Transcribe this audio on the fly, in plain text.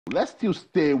Let's still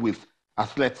stay with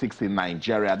athletics in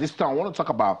Nigeria. This time, I want to talk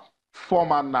about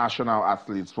former national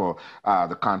athletes for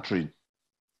the country.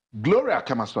 Gloria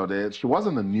Kemasode, she was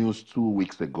in the news 2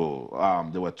 weeks ago.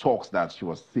 There were talks that she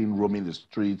was seen roaming the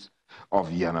streets of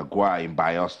Yenagoa in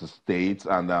Bayelsa State,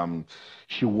 and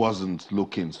she wasn't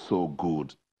looking so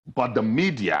good. But the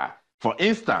media, for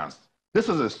instance, this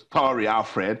is a story,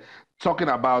 Alfred, talking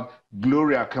about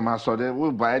Gloria Kemasode,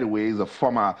 who, by the way, is a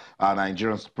former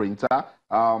Nigerian sprinter.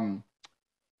 And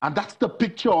that's the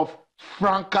picture of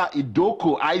Franca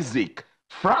Idoko Isaac.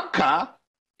 Franca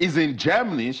is in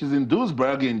Germany. She's in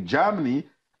Duisburg in Germany,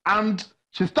 and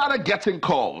she started getting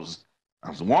calls.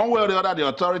 And one way or the other, the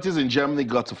authorities in Germany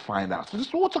got to find out. So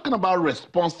this, we're talking about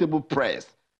responsible press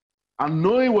and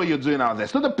knowing what you're doing out there.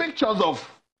 So the pictures of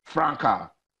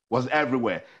Franca was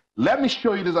everywhere. Let me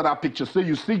show you this other picture. So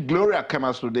you see Gloria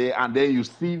Kemasode, and then you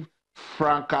see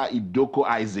Franca Idoko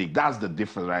Isaac. That's the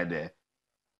difference right there.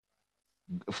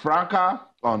 Franca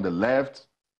on the left,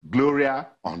 Gloria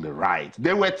on the right.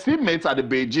 They were teammates at the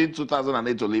Beijing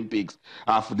 2008 Olympics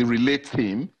for the relay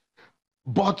team.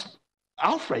 But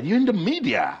Alfred, you're in the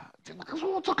media. That's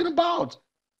what we're talking about.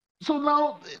 So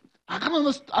now I can't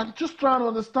understand. I'm just trying to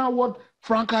understand what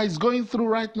Franca is going through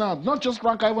right now. Not just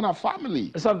Franca, even her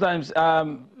family. Sometimes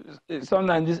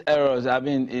these errors have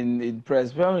been in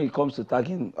press. When it comes to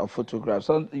tagging a photograph,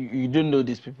 you don't know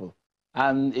these people.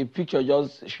 And a picture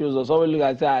just shows us. Always look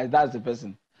and say, that's the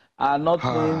person. And not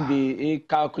knowing the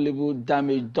incalculable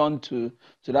damage done to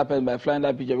that person by flying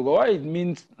that picture. Because what it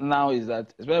means now is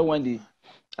that, especially when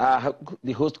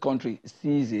the host country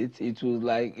sees it, it will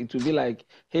be like,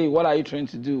 hey, what are you trying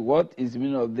to do? What is the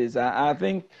meaning of this? I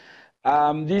think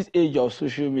this age of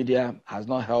social media has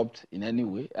not helped in any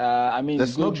way. I mean,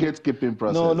 there's no gatekeeping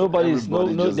process. No,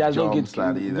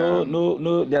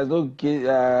 there's no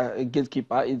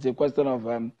gatekeeper. It's a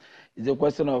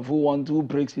question of who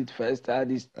breaks it first.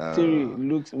 This theory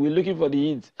we're looking for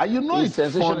the hit. And you know it's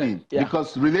funny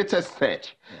because related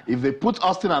search. Yeah. If they put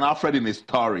Austin and Alfred in a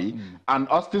story and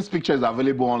Austin's picture is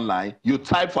available online, you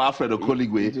type for Alfred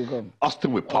Okoligwe,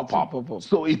 Austin will pop up.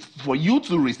 So it's for you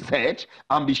to research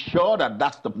and be sure that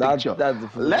that's the picture.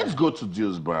 Let's go to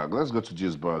Duisburg. Let's go to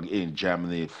Duisburg in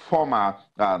Germany. Former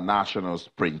national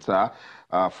sprinter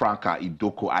Franca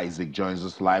Idoko Isaac joins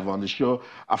us live on the show.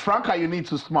 Franca, you need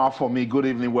to smile for me. Good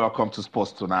evening. Welcome to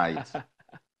Sports Tonight.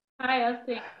 Hi,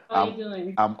 Austin. How are you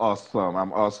doing? I'm awesome.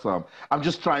 I'm awesome. I'm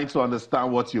just trying to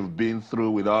understand what you've been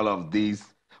through with all of these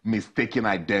mistaken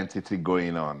identity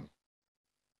going on.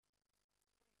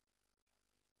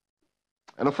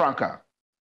 Hello, Franca.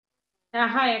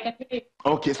 Hi, I can hear you.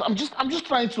 Okay, so I'm just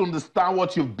trying to understand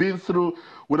what you've been through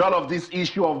with all of this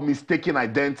issue of mistaken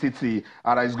identity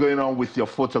that is going on with your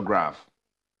photograph.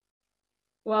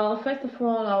 Well, first of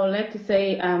all, I would like to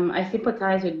say I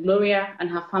sympathize with Gloria and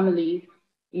her family.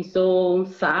 It's so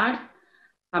sad.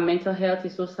 Her mental health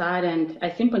is so sad, and I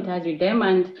sympathize with them,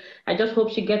 and I just hope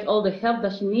she gets all the help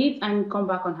that she needs and come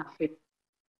back on her feet.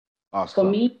 Awesome. For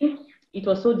me, it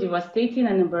was so devastating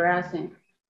and embarrassing.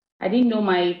 I didn't know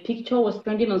my picture was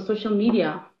trending on social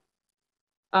media.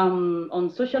 As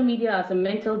a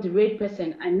mental derailed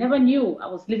person. I never knew I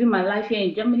was living my life here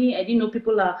in Germany. I didn't know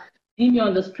people are seeing me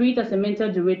on the street as a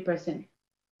mental derailed person.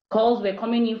 Calls were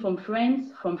coming in from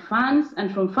friends, from fans,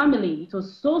 and from family. It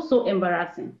was so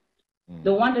embarrassing.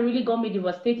 The one that really got me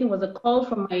devastating was a call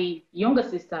from my younger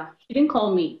sister. She didn't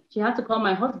call me. She had to call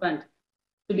my husband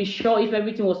to be sure if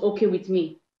everything was okay with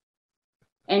me.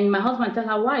 And my husband told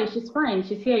her, why? She's fine.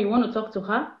 She's here. You want to talk to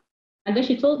her? And then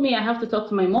she told me I have to talk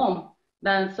to my mom.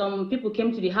 That some people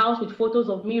came to the house with photos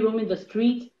of me roaming the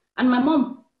street. And my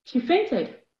mom, she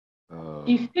fainted.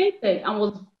 She fainted and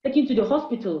was taken to the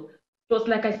hospital. It was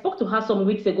like I spoke to her some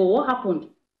weeks ago. What happened?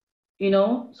 You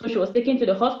know, so she was taken to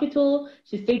the hospital.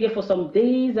 She stayed there for some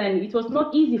days, and it was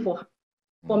not easy for her.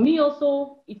 For me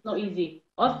also, it's not easy.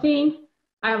 Austin,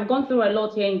 I have gone through a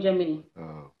lot here in Germany.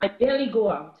 I barely go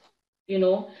out. You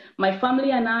know, my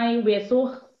family and I were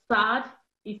so sad.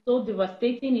 It's so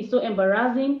devastating. It's so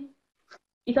embarrassing.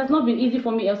 It has not been easy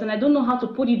for me else, and I don't know how to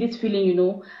put it, this feeling, you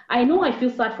know. I know I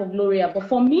feel sad for Gloria, but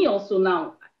for me also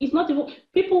now, it's not even,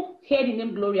 people hear the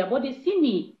name Gloria, but they see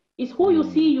me. It's who you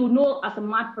see, you know, as a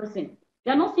mad person.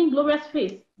 They are not seeing Gloria's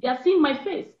face. They are seeing my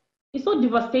face. It's so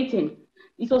devastating.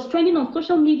 It was trending on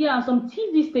social media and some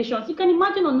TV stations. You can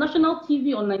imagine on national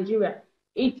TV on Nigeria.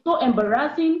 It's so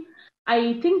embarrassing.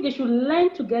 I think they should learn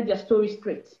to get their story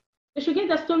straight. They should get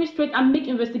their story straight and make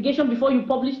investigation before you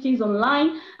publish things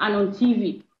online and on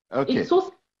TV. Okay. It's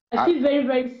so I feel very,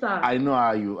 very sad. I know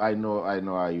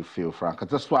how you feel, Franca.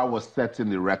 That's why I was setting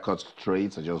the record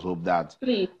straight. I just hope that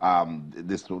Please.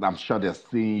 I'm sure they're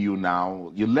seeing you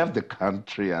now. You left the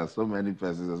country, and so many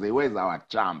persons say, "Where's our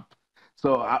champ?"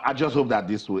 So I just hope that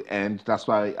this will end. That's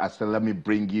why I said, let me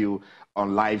bring you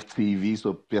on live TV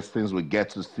so persons will get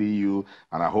to see you.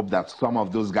 And I hope that some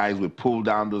of those guys will pull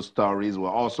down those stories. We'll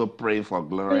also pray for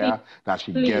Gloria that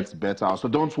she gets better. So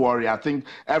don't worry. I think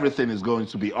everything is going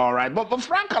to be all right. But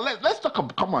Franca, let's talk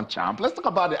about, come on, champ. Let's talk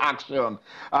about the action.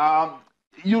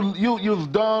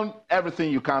 You've done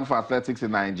everything you can for athletics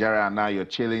in Nigeria, and now you're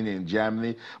chilling in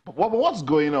Germany. But what's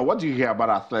going on? What do you hear about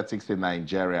athletics in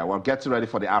Nigeria? We're getting ready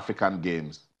for the African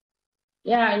Games.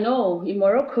 Yeah, I know, in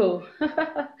Morocco.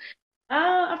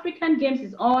 African Games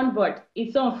is on, but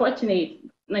it's so unfortunate.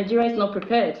 Nigeria is not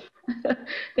prepared.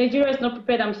 Nigeria is not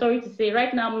prepared, I'm sorry to say.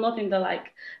 Right now, I'm not in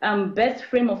the best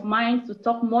frame of mind to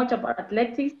talk much about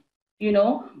athletics, you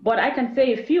know, but I can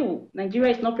say a few.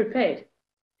 Nigeria is not prepared.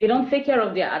 They don't take care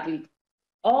of their athletes.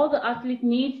 All the athlete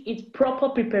needs is proper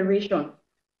preparation.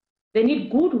 They need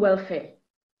good welfare.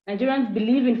 Nigerians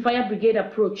believe in fire brigade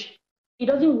approach. It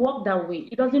doesn't work that way.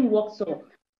 It doesn't work so.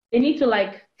 They need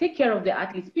to take care of their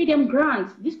athletes, pay them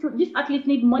grants. These athletes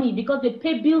need money because they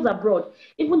pay bills abroad.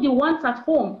 Even the ones at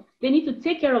home, they need to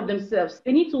take care of themselves.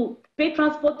 They need to pay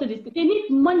transport to this. They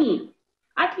need money.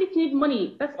 Athletes need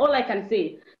money. That's all I can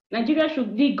say.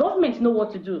 The government know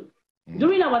what to do.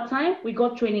 During our time, we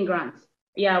got training grants.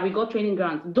 Yeah, we got training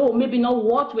grants. Though maybe not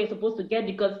what we're supposed to get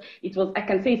because it was, I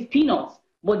can say it's peanuts.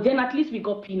 But then at least we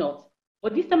got peanuts.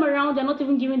 But this time around, they're not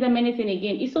even giving them anything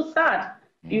again. It's so sad.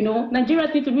 You know,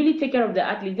 Nigerians need to really take care of the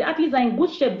athletes. The athletes are in good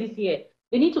shape this year.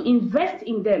 They need to invest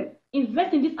in them.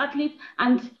 Invest in these athletes,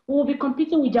 and we will be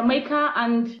competing with Jamaica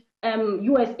and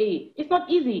USA. It's not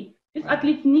easy. These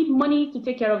athletes need money to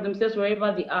take care of themselves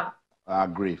wherever they are. I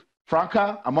agree.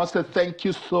 Franca, I must say thank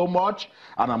you so much,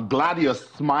 and I'm glad you're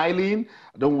smiling.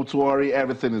 Don't worry,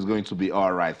 everything is going to be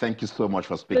all right. Thank you so much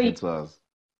for speaking to us.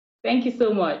 Thank you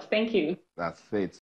so much. Thank you. That's it.